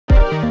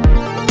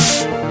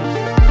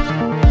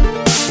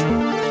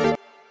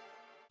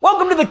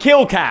to the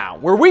Kill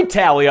Count, where we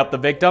tally up the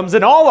victims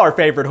in all our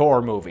favorite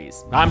horror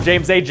movies. I'm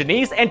James A.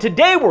 Janice, and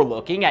today we're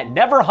looking at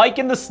Never Hike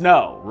in the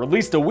Snow,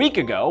 released a week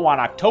ago on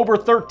October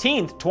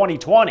 13th,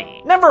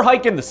 2020. Never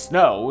Hike in the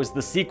Snow is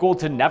the sequel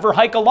to Never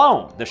Hike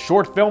Alone, the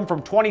short film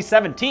from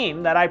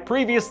 2017 that I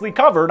previously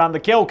covered on the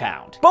Kill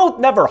Count. Both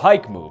Never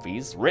Hike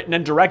movies, written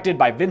and directed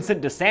by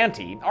Vincent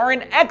DiSanti, are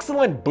an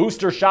excellent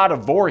booster shot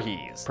of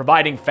Voorhees,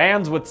 providing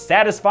fans with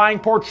satisfying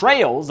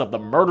portrayals of the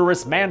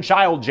murderous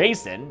man-child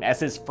Jason as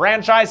his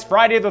franchise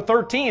Friday the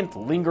 13th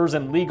lingers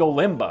in legal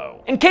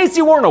limbo. In case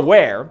you weren't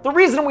aware, the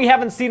reason we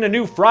haven't seen a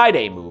new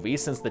Friday movie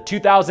since the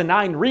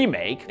 2009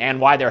 remake, and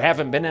why there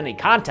haven't been any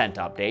content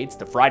updates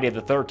to Friday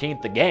the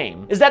 13th the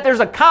game, is that there's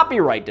a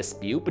copyright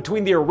dispute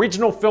between the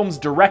original film's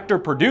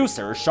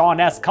director-producer Sean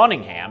S.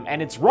 Cunningham and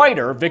its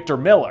writer Victor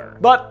Miller.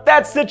 But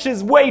that sitch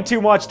is way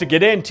too much to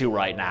get into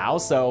right now,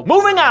 so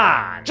moving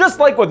on! Just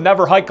like with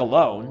Never Hike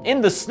Alone, In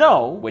the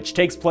Snow, which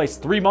takes place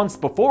 3 months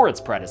before its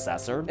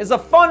predecessor, is a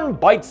fun,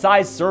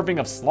 bite-sized serving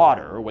of slaughter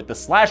with the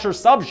slasher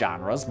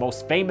subgenre's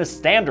most famous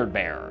standard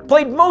bearer.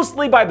 Played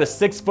mostly by the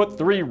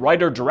 6'3"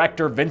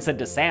 writer-director Vincent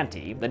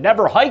DiSanti, the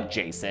Never Hike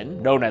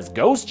Jason, known as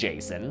Ghost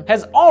Jason,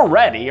 has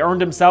already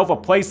earned himself a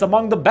place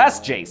among the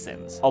best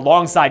Jasons,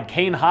 alongside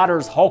Kane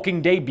Hodder's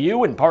hulking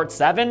debut in Part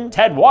 7,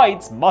 Ted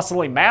White's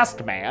muscly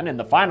masked man in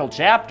the final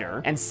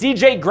chapter, and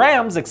CJ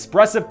Graham's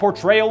expressive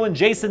portrayal in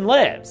Jason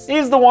Lives.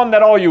 He's the one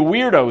that all you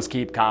weirdos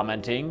keep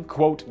commenting,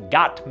 quote,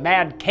 got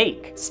mad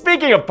cake.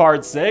 Speaking of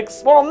Part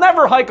 6, while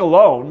Never Hike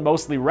Alone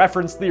mostly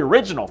referenced the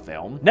original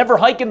film, Never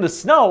Hike in the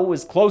Snow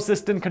is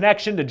closest in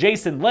connection to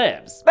Jason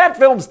Lives. That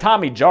film's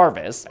Tommy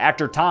Jarvis,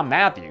 actor Tom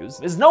Matthews,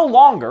 is no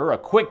longer a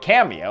quick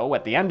cameo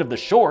at the end of the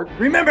short,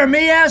 remember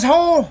me,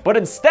 asshole? But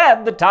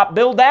instead the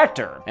top-billed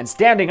actor. And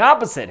standing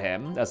opposite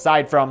him,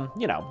 aside from,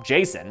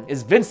 Jason,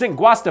 is Vincent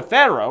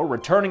Guastafaro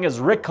returning as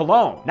Rick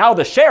Colon, now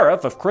the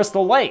sheriff of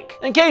Crystal Lake.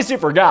 In case you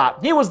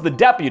forgot, he was the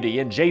deputy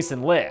in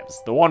Jason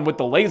Lives, the one with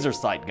the laser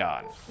sight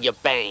gun. You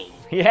bang.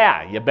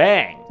 Yeah, you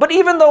bang. But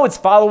even though it's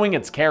following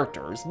its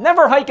characters,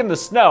 Never Hike in the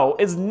Snow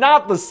is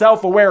not the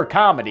self-aware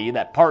comedy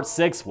that Part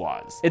 6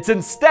 was. It's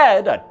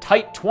instead a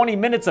tight 20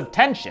 minutes of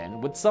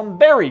tension with some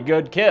very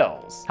good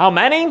kills. How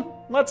many?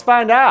 Let's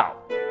find out.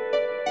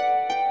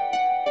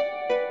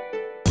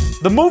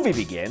 The movie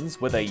begins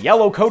with a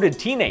yellow-coated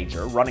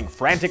teenager running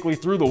frantically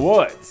through the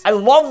woods. I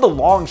love the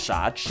long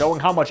shot showing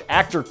how much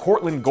actor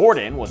Cortland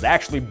Gordon was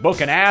actually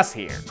booking ass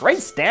here. Great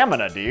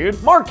stamina,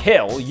 dude. Mark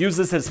Hill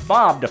uses his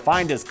fob to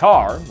find his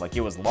car, like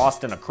he was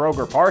lost in a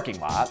Kroger parking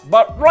lot,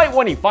 but right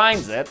when he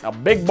finds it, a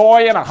big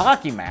boy in a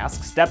hockey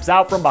mask steps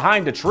out from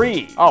behind a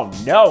tree. Oh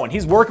no, and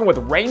he's working with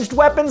ranged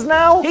weapons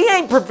now? He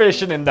ain't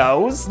proficient in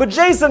those. But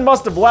Jason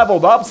must have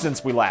leveled up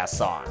since we last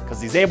saw him, because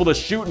he's able to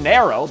shoot an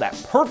arrow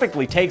that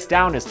perfectly takes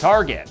down his target.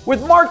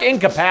 With Mark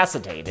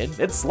incapacitated,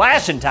 it's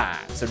slashing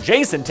time, so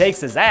Jason takes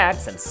his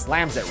axe and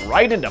slams it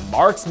right into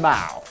Mark's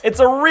mouth.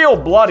 It's a real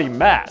bloody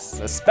mess,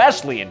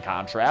 especially in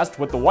contrast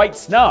with the white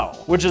snow,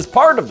 which is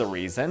part of the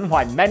reason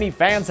why many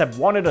fans have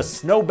wanted a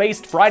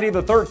snow-based Friday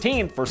the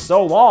 13th for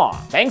so long.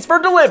 Thanks for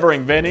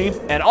delivering, Vinny.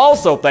 And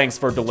also thanks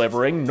for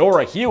delivering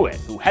Nora Hewitt,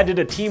 who headed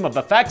a team of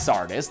effects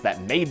artists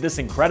that made this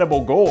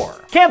incredible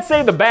gore. Can't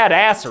say the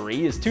badassery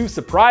is too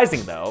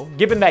surprising though,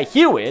 given that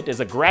Hewitt is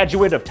a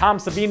graduate of Tom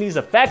Savini's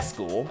effects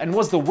school and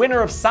was the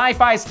winner of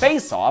Sci-Fi's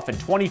Face Off in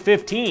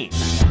 2015.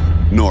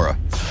 Nora.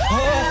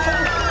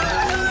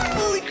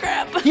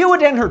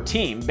 Hewitt and her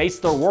team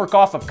based their work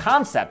off of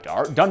concept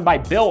art done by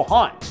Bill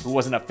Hunt, who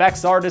was an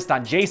effects artist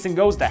on Jason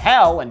Goes to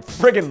Hell and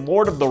friggin'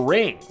 Lord of the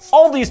Rings.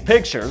 All these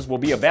pictures will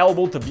be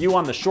available to view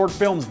on the short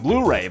film's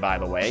Blu-ray, by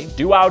the way,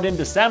 due out in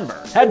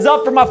December. Heads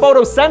up for my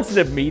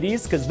photosensitive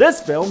meaties, cause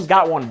this film's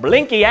got one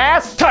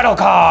blinky-ass title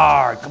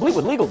card, complete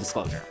with legal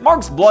disclosure.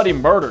 Mark's bloody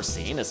murder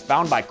scene is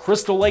found by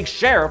Crystal Lake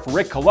Sheriff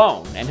Rick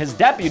Colon and his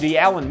deputy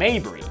Alan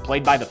Mabry,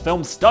 played by the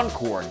film's stunt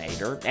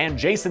coordinator and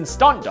Jason's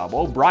stunt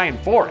double Brian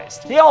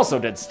Forrest. He also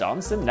did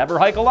stunts in Never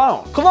Hike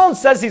Alone. Colon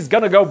says he's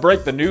gonna go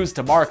break the news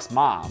to Mark's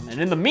mom,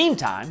 and in the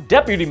meantime,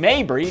 Deputy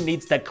Mabry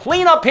needs to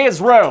clean up his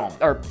room,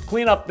 or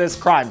clean up this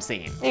crime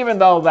scene, even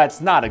though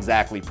that's not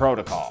exactly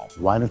protocol.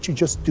 Why don't you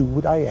just do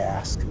what I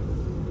ask,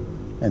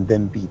 and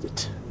then beat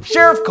it?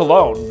 Sheriff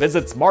Colon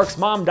visits Mark's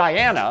mom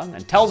Diana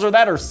and tells her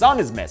that her son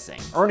is missing,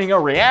 earning a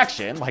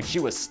reaction like she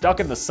was stuck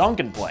in the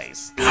sunken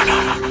place.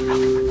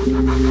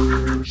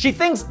 She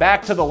thinks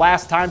back to the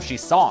last time she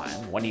saw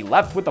him, when he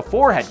left with a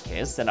forehead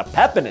kiss and a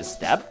pep in his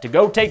step to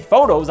go take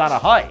photos on a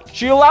hike.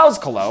 She allows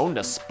Colon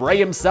to spray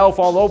himself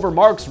all over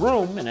Mark's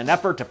room in an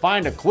effort to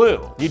find a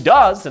clue. He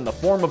does, in the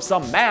form of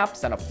some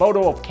maps and a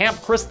photo of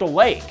Camp Crystal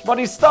Lake, but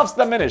he stuffs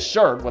them in his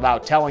shirt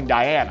without telling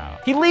Diana.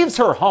 He leaves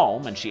her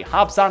home and she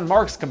hops on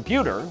Mark's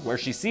computer where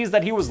she sees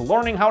that he was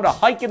learning how to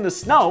hike in the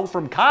snow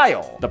from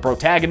Kyle, the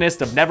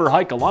protagonist of Never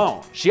Hike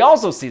Alone. She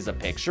also sees a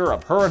picture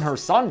of her and her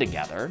son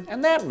together,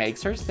 and that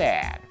makes her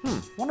sad.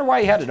 Wonder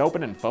why he had it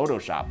open in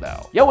Photoshop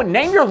though. Yo, and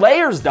name your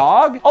layers,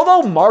 dog!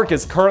 Although Mark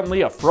is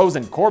currently a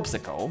frozen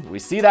corpsicle, we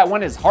see that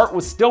when his heart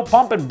was still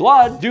pumping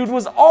blood, dude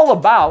was all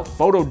about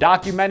photo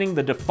documenting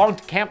the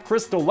defunct Camp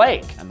Crystal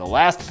Lake, and the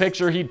last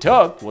picture he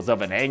took was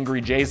of an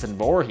angry Jason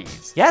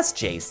Voorhees. Yes,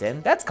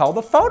 Jason, that's called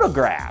a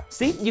photograph.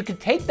 See, you could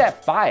take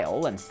that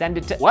file and send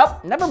it to—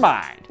 well, never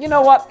mind. You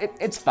know what?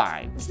 It's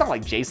fine. It's not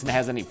like Jason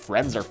has any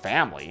friends or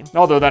family,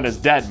 other than his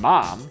dead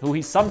mom, who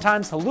he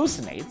sometimes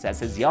hallucinates as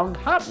his young,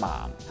 hot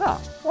mom.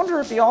 Wonder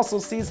if he also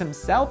sees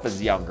himself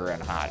as younger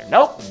and hotter.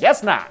 Nope,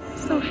 guess not.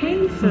 So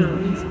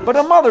handsome. But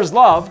a mother's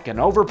love can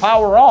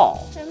overpower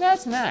all, and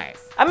that's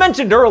nice. I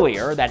mentioned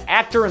earlier that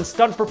actor and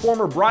stunt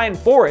performer Brian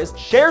Forrest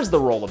shares the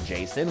role of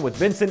Jason with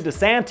Vincent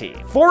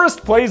DeSanti.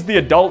 Forrest plays the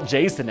adult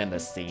Jason in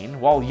this scene,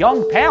 while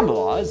young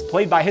Pamela is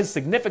played by his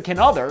significant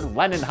other,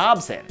 Lennon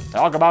Hobson.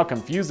 Talk about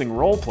confusing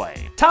roleplay.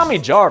 Tommy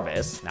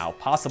Jarvis, now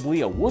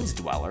possibly a woods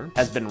dweller,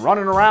 has been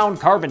running around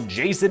carving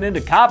Jason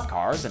into cop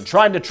cars and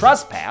trying to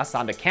trespass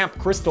onto Camp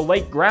Crystal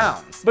Lake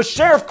grounds. But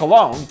Sheriff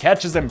Cologne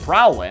catches him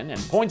prowling and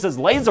points his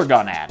laser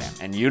gun at him,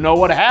 and you know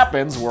what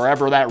happens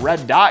wherever that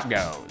red dot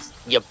goes.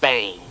 You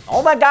bang.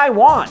 All that guy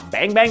wants,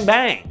 bang, bang,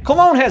 bang.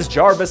 Cologne has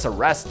Jarvis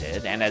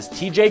arrested, and as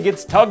TJ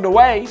gets tugged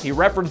away, he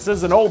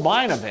references an old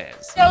line of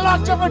his. You're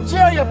locked up in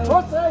jail, you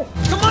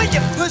pussy! Come on, you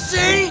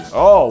pussy!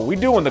 Oh, we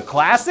doing the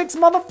classics,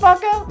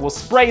 motherfucker? We'll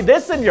spray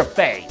this in your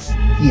face.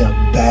 You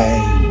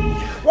bang.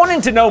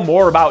 Wanting to know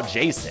more about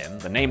Jason,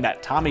 the name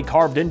that Tommy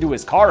carved into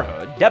his car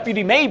hood,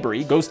 Deputy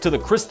Mabry goes to the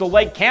Crystal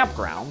Lake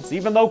campgrounds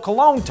even though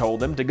Cologne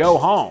told him to go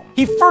home.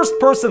 He first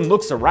person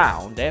looks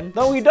around, and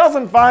though he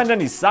doesn't find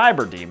any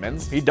cyber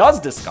demons, he does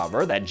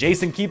discover that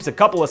Jason keeps a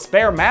couple of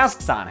spare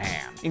masks on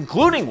hand,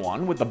 including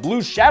one with the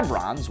blue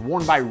chevrons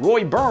worn by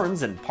Roy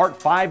Burns in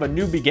Part 5 A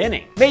New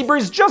Beginning.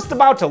 Mabry's just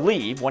about to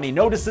leave when he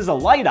notices a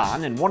light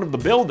on in one of the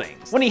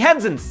buildings. When he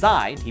heads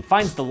inside, he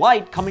finds the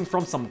light coming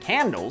from some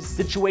candles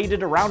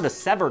situated around a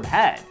severed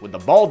head, with the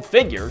bald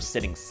figure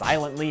sitting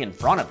silently in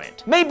front of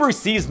it. Mabry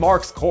sees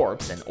Mark's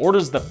corpse and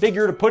orders the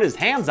figure to put his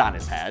hands on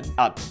his head,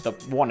 the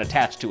one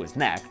attached to his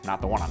neck,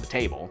 not the one on the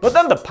table. But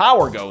then the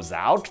power goes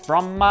out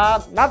from,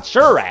 not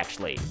sure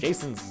actually,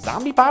 Jason's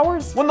zombie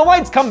powers? When the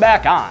lights come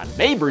back on,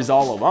 Mabry's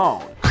all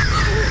alone.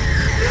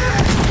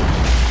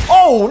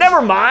 Oh,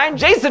 never mind.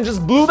 Jason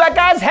just blew that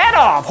guy's head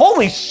off.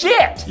 Holy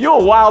shit. You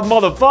a wild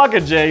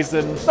motherfucker,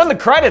 Jason. Then the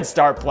credits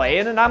start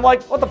playing and I'm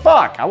like, what the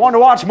fuck? I want to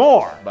watch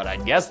more. But I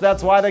guess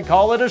that's why they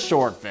call it a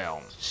short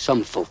film.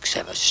 Some folks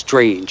have a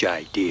strange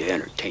idea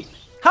of entertainment.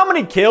 How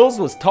many kills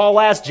was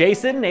tall-ass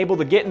Jason able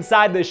to get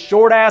inside this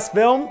short-ass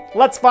film?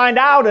 Let's find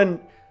out and...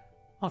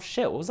 oh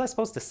shit, what was I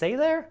supposed to say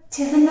there?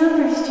 To the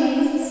numbers,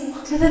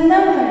 James. To the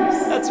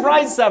numbers. That's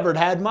right, Severed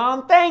Head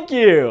Mom. Thank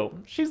you.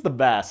 She's the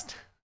best.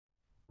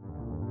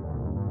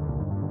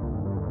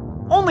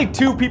 Only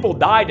 2 people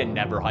died in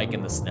Never Hike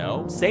in the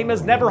Snow, same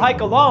as Never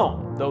Hike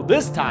Alone, though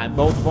this time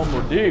both of them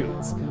were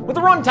dudes. With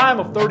a runtime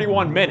of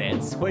 31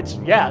 minutes, which,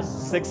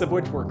 yes, 6 of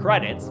which were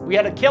credits, we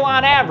had a kill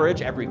on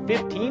average every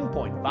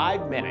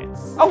 15.5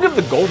 minutes. I'll give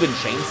the golden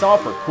chainsaw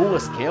for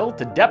coolest kill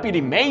to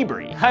Deputy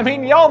Mabry. I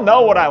mean, y'all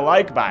know what I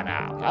like by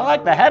now. I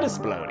like the head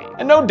exploding.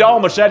 And no dull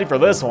machete for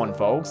this one,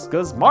 folks,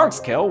 cause Mark's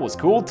kill was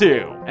cool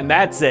too. And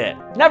that's it.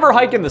 Never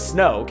Hike in the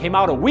Snow came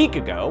out a week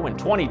ago in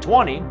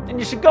 2020, and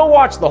you should go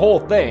watch the whole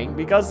thing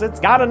because it's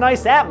got a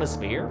nice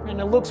atmosphere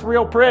and it looks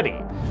real pretty.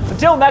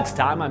 Until next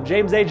time, I'm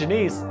James A.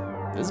 Janice.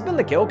 This has been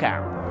The Kill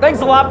Count.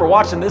 Thanks a lot for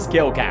watching this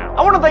Kill Count.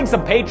 I want to thank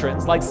some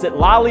patrons like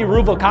Sitlali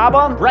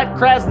Ruvalcaba, Brett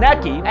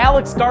Krasnecki,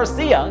 Alex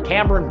Garcia,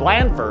 Cameron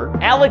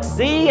Blandford, Alex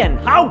C, and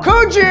How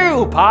Could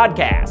You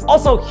podcast.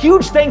 Also,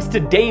 huge thanks to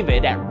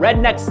David at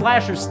Redneck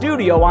Slasher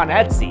Studio on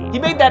Etsy. He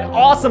made that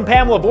awesome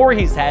Pamela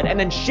Voorhees head and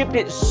then shipped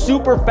it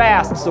super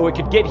fast so it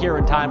could get here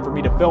in time for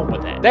me to film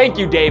with it. Thank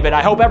you, David.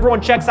 I hope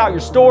everyone checks out your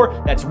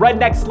store. That's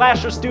Redneck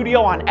Slasher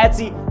Studio on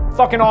Etsy.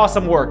 Fucking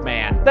awesome work,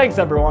 man. Thanks,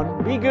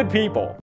 everyone. Be good people.